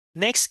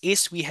Next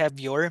is we have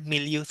your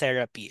Millieu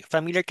Therapy.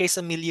 Familiar kayo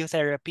sa Millieu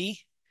Therapy?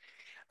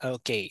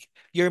 Okay.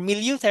 Your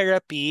milieu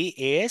therapy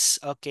is,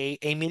 okay,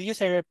 a milieu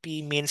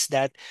therapy means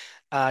that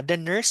the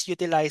nurse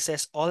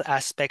utilizes all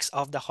aspects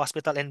of the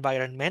hospital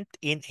environment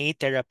in a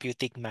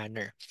therapeutic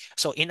manner.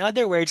 So, in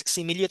other words,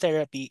 si milieu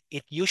therapy,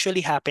 it usually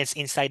happens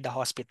inside the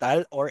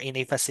hospital or in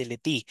a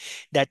facility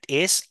that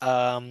is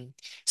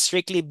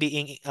strictly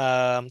being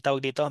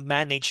tawag dito,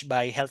 managed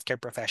by healthcare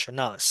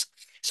professionals.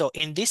 So,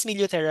 in this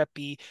milieu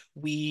therapy,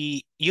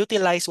 we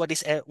utilize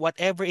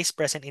whatever is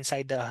present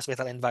inside the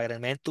hospital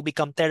environment to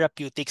become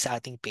therapeutic sa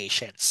ating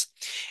patients.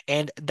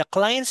 And the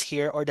clients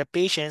here or the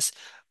patients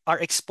are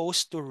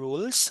exposed to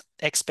rules,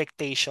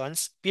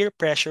 expectations, peer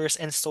pressures,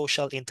 and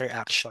social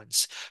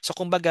interactions. So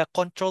kumbaga,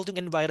 controlled yung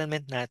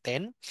environment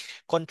natin,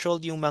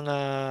 controlled yung mga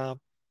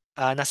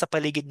nasa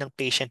paligid ng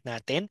patient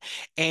natin,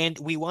 and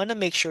we want to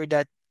make sure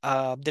that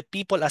the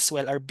people as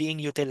well are being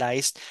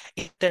utilized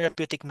in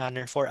therapeutic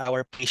manner for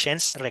our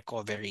patients'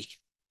 recovery.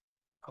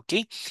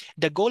 Okay.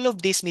 The goal of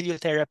this milieu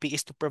therapy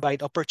is to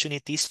provide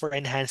opportunities for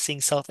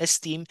enhancing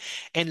self-esteem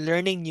and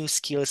learning new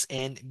skills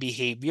and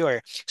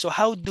behavior. So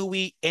how do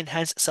we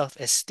enhance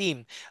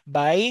self-esteem?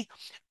 By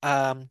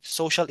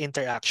social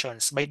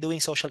interactions, by doing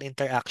social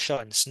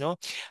interactions, no?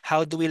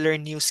 How do we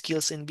learn new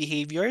skills and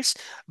behaviors?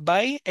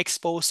 By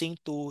exposing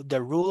to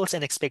the rules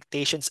and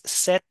expectations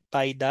set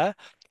by the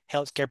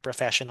healthcare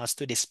professionals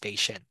to this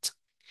patient.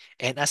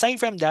 And aside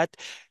from that,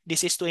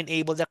 this is to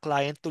enable the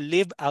client to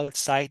live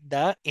outside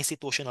the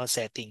institutional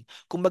setting.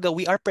 Kumbaga,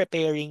 we are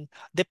preparing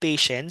the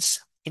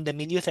patients in the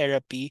milieu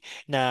therapy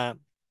na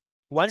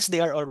once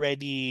they are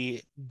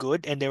already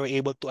good and they were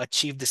able to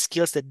achieve the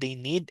skills that they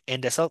need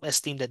and the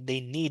self-esteem that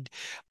they need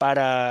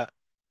para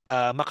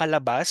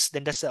makalabas,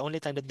 then that's the only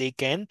time that they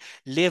can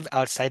live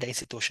outside the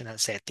institutional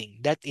setting.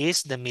 That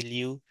is the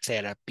milieu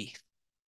therapy.